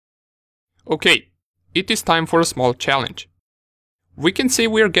Okay, it is time for a small challenge. We can see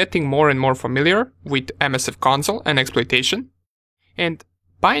we are getting more and more familiar with MSF console and exploitation, and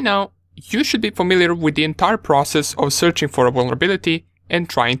by now you should be familiar with the entire process of searching for a vulnerability and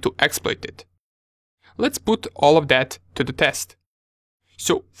trying to exploit it. Let's put all of that to the test.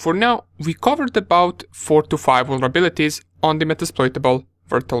 So for now, we covered about 4 to 5 vulnerabilities on the Metasploitable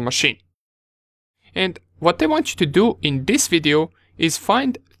virtual machine. And what I want you to do in this video is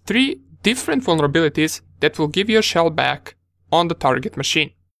find 3 different vulnerabilities that will give you a shell back on the target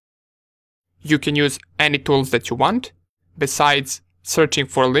machine. You can use any tools that you want, besides searching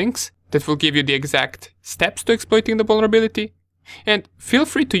for links that will give you the exact steps to exploiting the vulnerability. And feel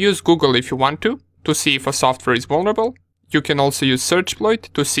free to use Google if you want to see if a software is vulnerable. You can also use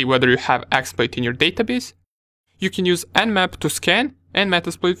Searchploit to see whether you have exploit in your database. You can use Nmap to scan and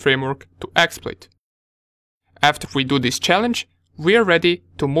Metasploit framework to exploit. After we do this challenge, we are ready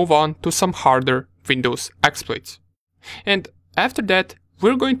to move on to some harder Windows exploits. And after that,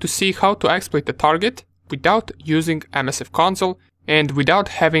 we're going to see how to exploit the target without using MSF console and without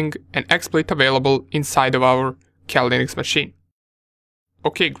having an exploit available inside of our Kali Linux machine.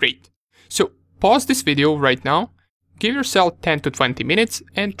 Okay, great. So pause this video right now, give yourself 10 to 20 minutes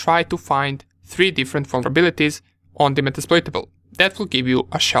and try to find 3 different vulnerabilities on the Metasploitable that will give you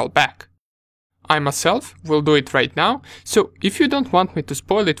a shell back. I myself will do it right now, so if you don't want me to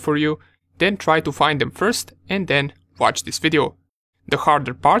spoil it for you, then try to find them first and then watch this video. The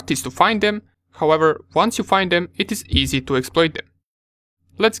harder part is to find them, however, once you find them, it is easy to exploit them.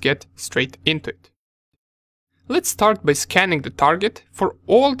 Let's get straight into it. Let's start by scanning the target for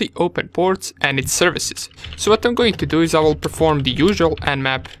all the open ports and its services. So what I'm going to do is I will perform the usual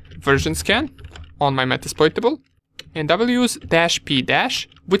Nmap version scan on my Metasploitable, and I will use -p-,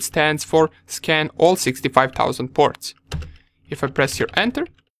 which stands for scan all 65,000 ports. If I press here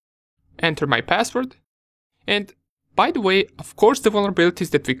enter my password, and by the way, of course the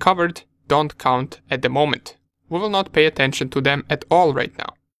vulnerabilities that we covered don't count at the moment. We will not pay attention to them at all right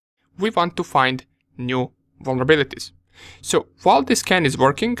now. We want to find new vulnerabilities. So while this scan is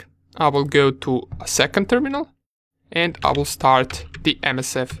working, I will go to a second terminal and I will start the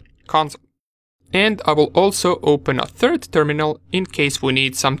MSF console. And I will also open a third terminal in case we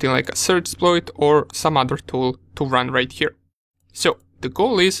need something like a search exploit or some other tool to run right here. So the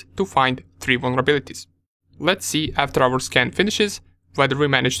goal is to find 3 vulnerabilities. Let's see after our scan finishes whether we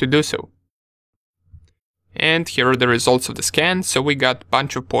manage to do so. And here are the results of the scan. So we got a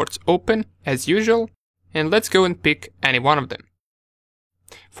bunch of ports open as usual, and let's go and pick any one of them.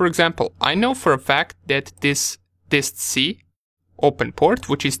 For example, I know for a fact that this dist-c open port,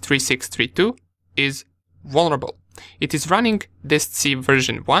 which is 3632, is vulnerable. It is running dist-c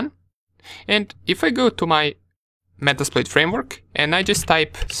version 1, and if I go to my Metasploit framework and I just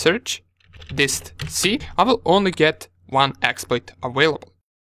type search dist-c, I will only get one exploit available.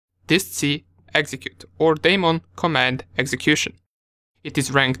 Dist-c execute or daemon command execution. It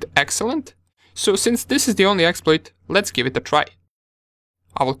is ranked excellent, so since this is the only exploit, let's give it a try.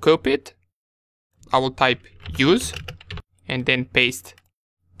 I will copy it, I will type use and then paste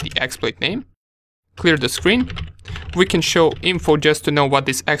the exploit name, clear the screen. We can show info just to know what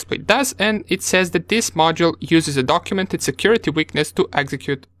this exploit does, and it says that this module uses a documented security weakness to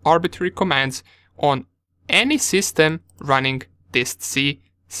execute arbitrary commands on any system running dist-c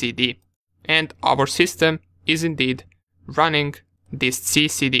cd. And our system is indeed running dist-c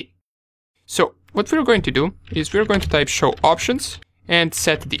cd. So what we're going to do is we're going to type show options and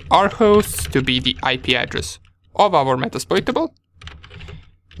set the rhosts to be the IP address of our Metasploitable.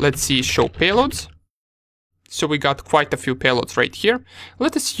 Let's see show payloads. So we got quite a few payloads right here.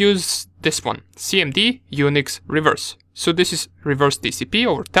 Let us use this one, cmd unix reverse. So this is reverse TCP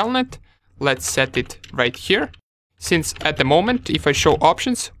over telnet. Let's set it right here. Since at the moment, if I show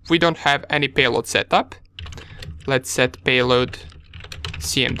options, we don't have any payload set up. Let's set payload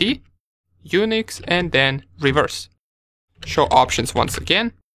cmd unix and then reverse. Show options once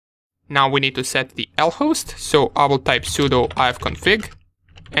again. Now we need to set the lhost, so I will type sudo ifconfig,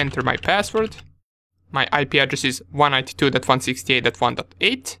 enter my password. My IP address is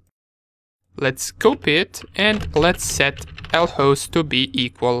 192.168.1.8. Let's copy it and let's set lhost to be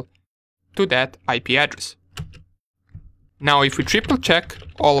equal to that IP address. Now if we triple check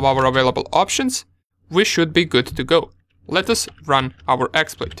all of our available options, we should be good to go. Let us run our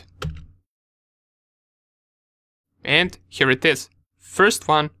exploit. And here it is. First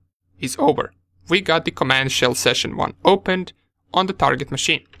one is over. We got the command shell session 1 opened on the target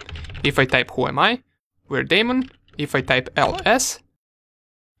machine. If I type who am I, we're daemon. If I type ls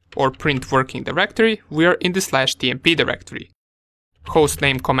or print working directory, we are in the /tmp directory.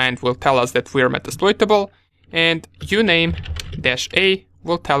 hostname command will tell us that we're Metasploitable, and uname-a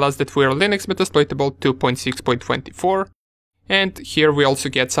will tell us that we're Linux Metasploitable 2.6.24, and here we also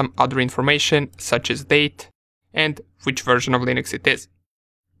get some other information such as date and which version of Linux it is.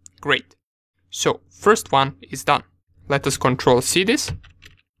 Great. So first one is done. Let us Control-C this,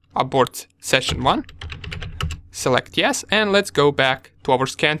 abort session 1, select yes, and let's go back to our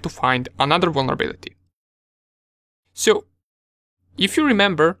scan to find another vulnerability. So if you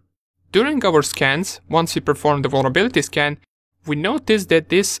remember, during our scans, once we performed the vulnerability scan, we noticed that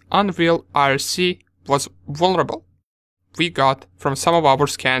this Unreal IRC was vulnerable. We got from some of our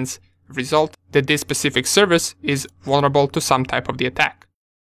scans result that this specific service is vulnerable to some type of the attack.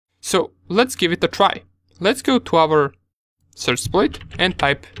 So let's give it a try. Let's go to our searchsploit and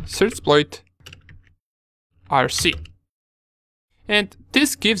type searchsploit IRC. And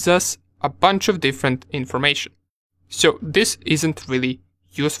this gives us a bunch of different information. So this isn't really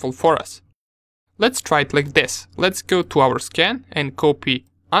useful for us. Let's try it like this. Let's go to our scan and copy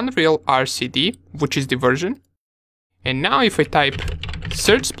Unreal RCD, which is the version. And now if I type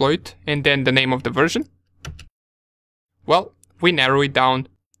searchsploit and then the name of the version, well, we narrow it down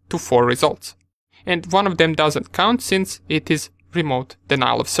to 4 results. And one of them doesn't count since it is remote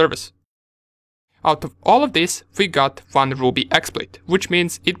denial of service. Out of all of this, we got one Ruby exploit, which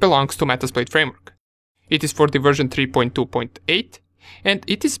means it belongs to Metasploit framework. It is for the version 3.2.8, and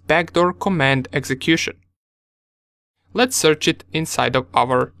it is backdoor command execution. Let's search it inside of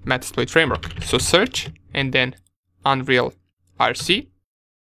our Metasploit framework. So search and then Unreal RC.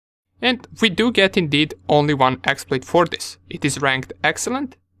 And we do get indeed only one exploit for this. It is ranked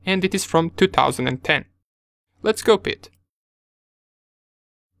excellent and it is from 2010. Let's copy it.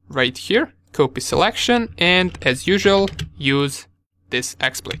 Right here, copy selection, and as usual, use this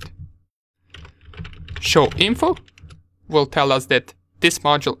exploit. Show info will tell us that this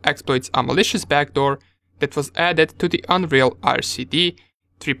module exploits a malicious backdoor that was added to the Unreal RCD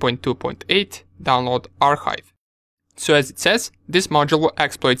 3.2.8 download archive. So as it says, this module will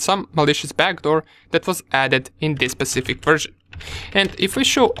exploit some malicious backdoor that was added in this specific version. And if we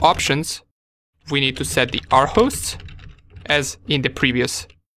show options, we need to set the rhosts as in the previous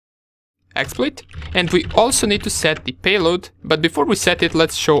exploit, and we also need to set the payload, but before we set it,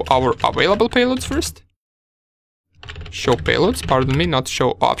 let's show our available payloads first. Show payloads, pardon me, not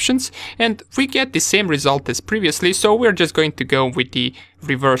show options, and we get the same result as previously, so we're just going to go with the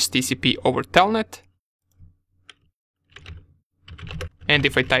reverse TCP over telnet. And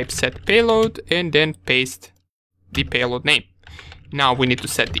if I type set payload and then paste the payload name. Now we need to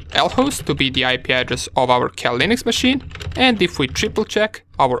set the lhost to be the IP address of our Cal Linux machine, and if we triple check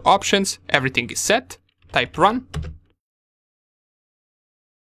our options, everything is set, type run,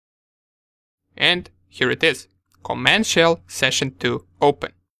 and here it is, command shell session 2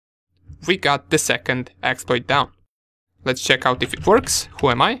 open. We got the second exploit down. Let's check out if it works. Who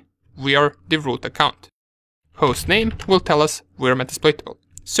am I? We are the root account. Host name will tell us we're Metasploitable.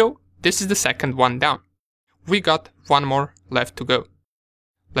 So this is the second one down. We got one more left to go.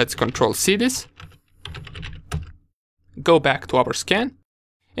 Let's Control-C this, go back to our scan,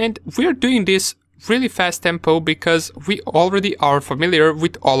 and we're doing this really fast tempo because we already are familiar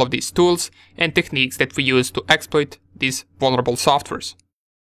with all of these tools and techniques that we use to exploit these vulnerable softwares.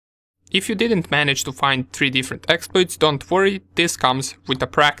 If you didn't manage to find 3 different exploits, don't worry, this comes with the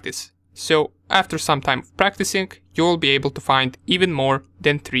practice. So after some time of practicing, you will be able to find even more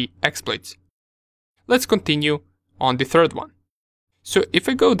than 3 exploits. Let's continue on the third one. So if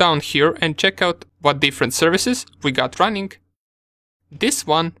I go down here and check out what different services we got running, this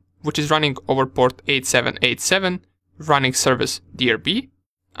one, which is running over port 8787, running service DRB,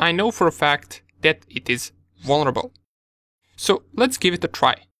 I know for a fact that it is vulnerable. So let's give it a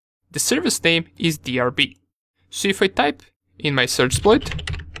try. The service name is DRB. So if I type in my search exploit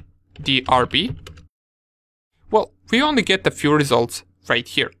DRB, well, we only get a few results right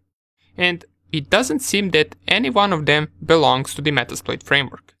here. And it doesn't seem that any one of them belongs to the Metasploit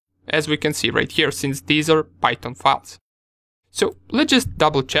framework, as we can see right here, since these are Python files. So let's just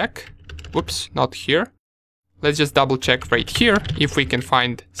double check. Whoops, not here. Let's just double check right here if we can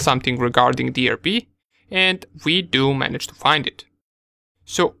find something regarding DRB, and we do manage to find it.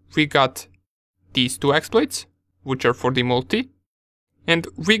 So we got these 2 exploits, which are for the multi, and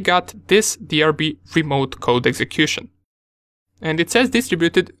we got this DRB remote code execution. And it says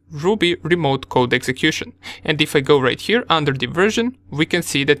distributed Ruby remote code execution. And if I go right here under the version, we can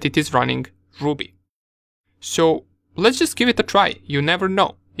see that it is running Ruby. So let's just give it a try. You never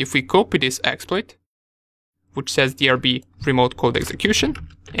know. If we copy this exploit, which says DRB remote code execution,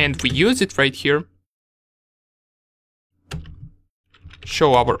 and we use it right here,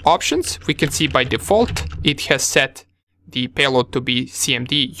 show our options, we can see by default it has set the payload to be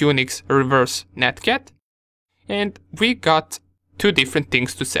CMD Unix reverse netcat, and we got two different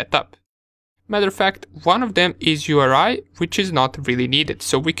things to set up. Matter of fact, one of them is URI, which is not really needed,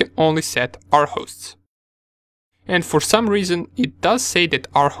 so we can only set our hosts. And for some reason, it does say that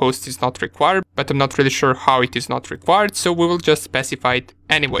our host is not required, but I'm not really sure how it is not required, so we will just specify it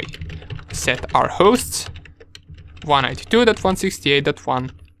anyway. Set our hosts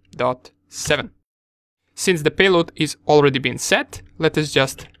 192.168.1.7. Since the payload is already been set, let us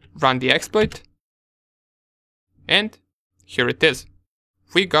just run the exploit. And here it is.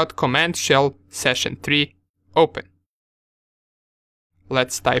 We got command shell session 3 open.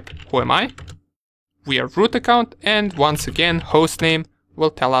 Let's type who am I. We are root account, and once again hostname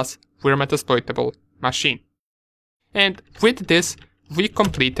will tell us we're Metasploitable machine. And with this we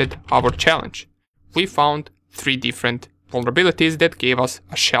completed our challenge. We found 3 different vulnerabilities that gave us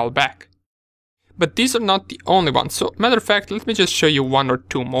a shell back. But these are not the only ones, so matter of fact, let me just show you 1 or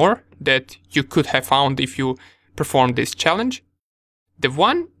 2 more that you could have found if you performed this challenge. The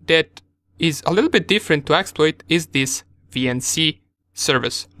one that is a little bit different to exploit is this VNC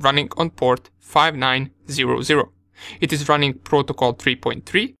service running on port 5900. It is running protocol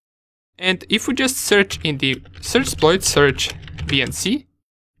 3.3, and if we just search in the search exploit, search VNC,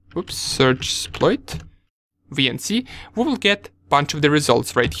 search exploit VNC, we will get a bunch of the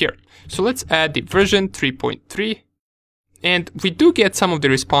results right here. So let's add the version 3.3, and we do get some of the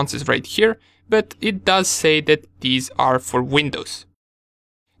responses right here, but it does say that these are for Windows.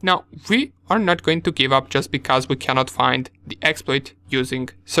 Now, we are not going to give up just because we cannot find the exploit using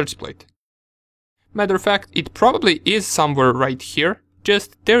search exploit. Matter of fact, it probably is somewhere right here,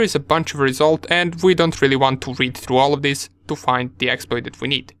 just there is a bunch of results and we don't really want to read through all of this to find the exploit that we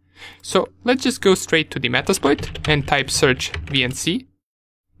need. So let's just go straight to the Metasploit and type search VNC.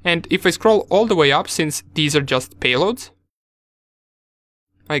 And if I scroll all the way up, since these are just payloads,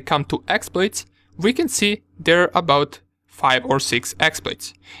 I come to exploits, we can see there are about 5 or 6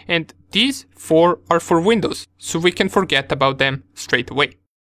 exploits. And these 4 are for Windows, so we can forget about them straight away.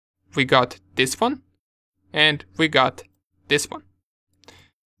 We got this one, and we got this one.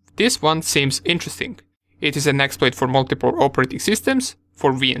 This one seems interesting. It is an exploit for multiple operating systems,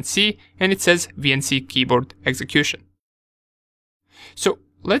 for VNC, and it says VNC keyboard execution. So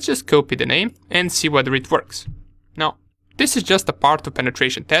let's just copy the name and see whether it works. Now, this is just a part of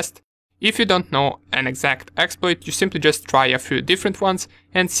penetration test. If you don't know an exact exploit, you simply just try a few different ones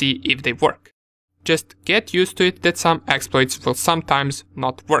and see if they work. Just get used to it that some exploits will sometimes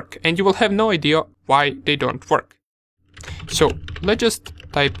not work, and you will have no idea why they don't work. So let's just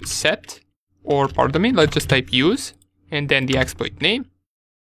type set, or pardon me, let's just type use, and then the exploit name.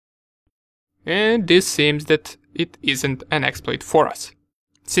 And this seems that it isn't an exploit for us,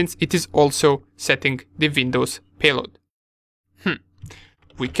 since it is also setting the Windows payload.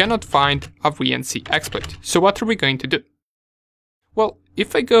 We cannot find a VNC exploit, so what are we going to do? Well,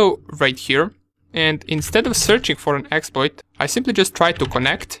 if I go right here, and instead of searching for an exploit, I simply just try to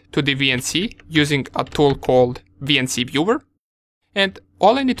connect to the VNC using a tool called VNC Viewer, and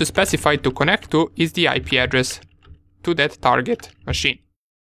all I need to specify to connect to is the IP address to that target machine.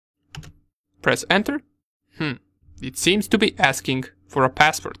 Press enter. It seems to be asking for a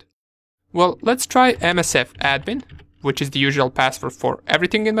password. Well, let's try MSF admin, which is the usual password for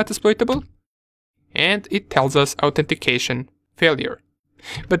everything in Metasploitable, and it tells us authentication failure.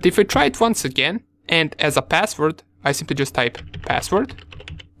 But if I try it once again, and as a password, I simply just type password,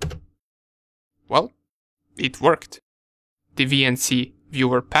 well, it worked. The VNC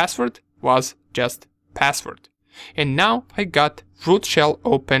viewer password was just password. And now I got root shell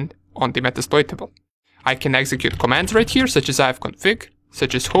opened on the Metasploitable. I can execute commands right here, such as ifconfig,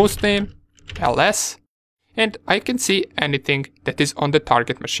 such as hostname, ls, and I can see anything that is on the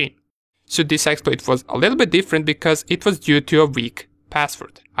target machine. So this exploit was a little bit different because it was due to a weak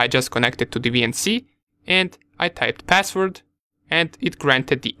password. I just connected to the VNC and I typed password, and it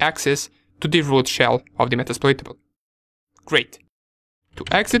granted the access to the root shell of the Metasploitable. Great. To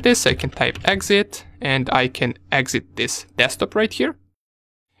exit this, I can type exit, and I can exit this desktop right here.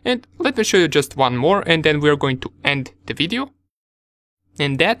 And let me show you just one more, and then we're going to end the video.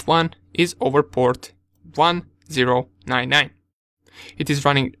 And that one is over port 1099. It is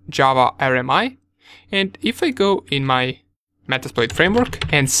running Java RMI, and if I go in my Metasploit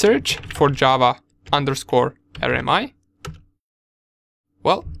framework and search for Java_RMI,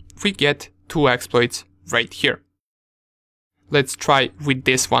 well, we get 2 exploits right here. Let's try with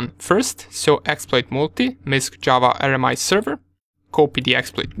this one first. So exploit multi, misc Java RMI server, copy the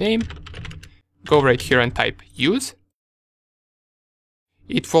exploit name, go right here and type use.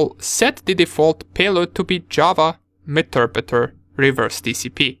 it will set the default payload to be Java meterpreter reverse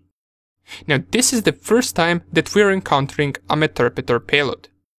TCP. Now this is the first time that we're encountering a meterpreter payload.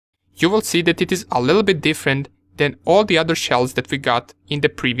 You will see that it is a little bit different than all the other shells that we got in the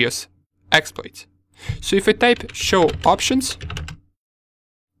previous exploits. So if I type show options,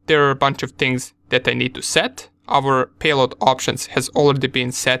 there are a bunch of things that I need to set. Our payload options has already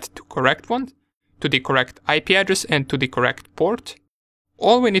been set to correct one, to the correct IP address and to the correct port.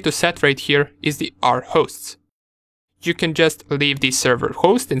 All we need to set right here is the R hosts. You can just leave the server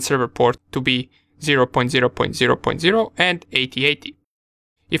host and server port to be 0.0.0.0 and 8080.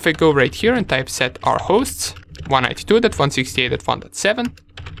 If I go right here and type set R hosts 192.168.1.7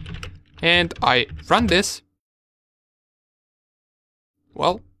 and I run this,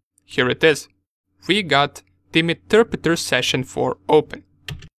 well, here it is. We got the meterpreter session 4 open.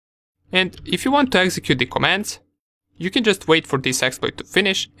 And if you want to execute the commands, you can just wait for this exploit to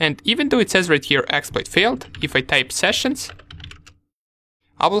finish, and even though it says right here exploit failed, if I type sessions,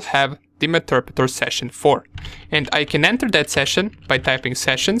 I will have the meterpreter session 4. And I can enter that session by typing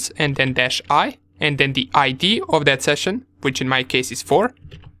sessions and then -i, and then the ID of that session, which in my case is 4.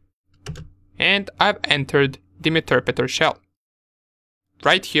 And I've entered the meterpreter shell.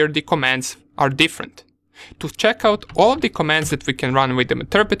 Right here the commands are different. To check out all of the commands that we can run with the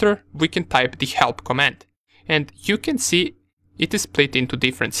meterpreter, we can type the help command. And you can see it is split into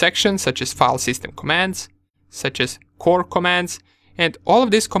different sections, such as file system commands, such as core commands, and all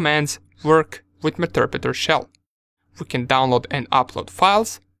of these commands work with meterpreter shell. We can download and upload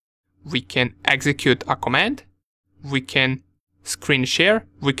files, we can execute a command, we can screen share,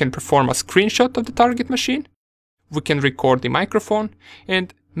 we can perform a screenshot of the target machine, we can record the microphone,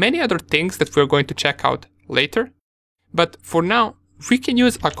 and many other things that we're going to check out later. But for now, we can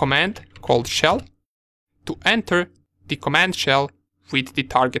use a command called shell to enter the command shell with the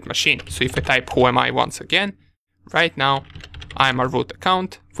target machine. So if I type who am I once again, right now I'm a root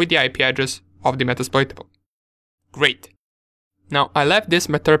account with the IP address of the Metasploitable. Great. Now I left this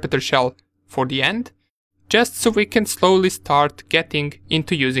meterpreter shell for the end, just so we can slowly start getting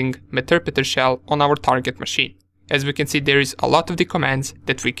into using meterpreter shell on our target machine. As we can see, there is a lot of the commands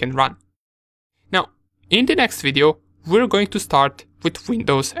that we can run. Now, in the next video, we're going to start with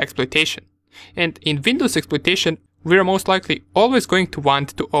Windows exploitation. And in Windows exploitation, we're most likely always going to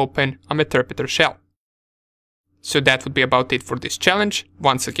want to open a meterpreter shell. So that would be about it for this challenge.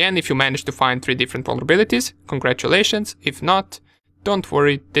 Once again, if you managed to find 3 different vulnerabilities, congratulations. If not, don't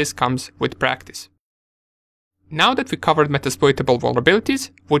worry, this comes with practice. Now that we covered Metasploitable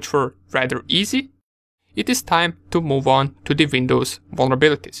vulnerabilities, which were rather easy, it is time to move on to the Windows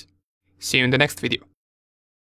vulnerabilities. See you in the next video.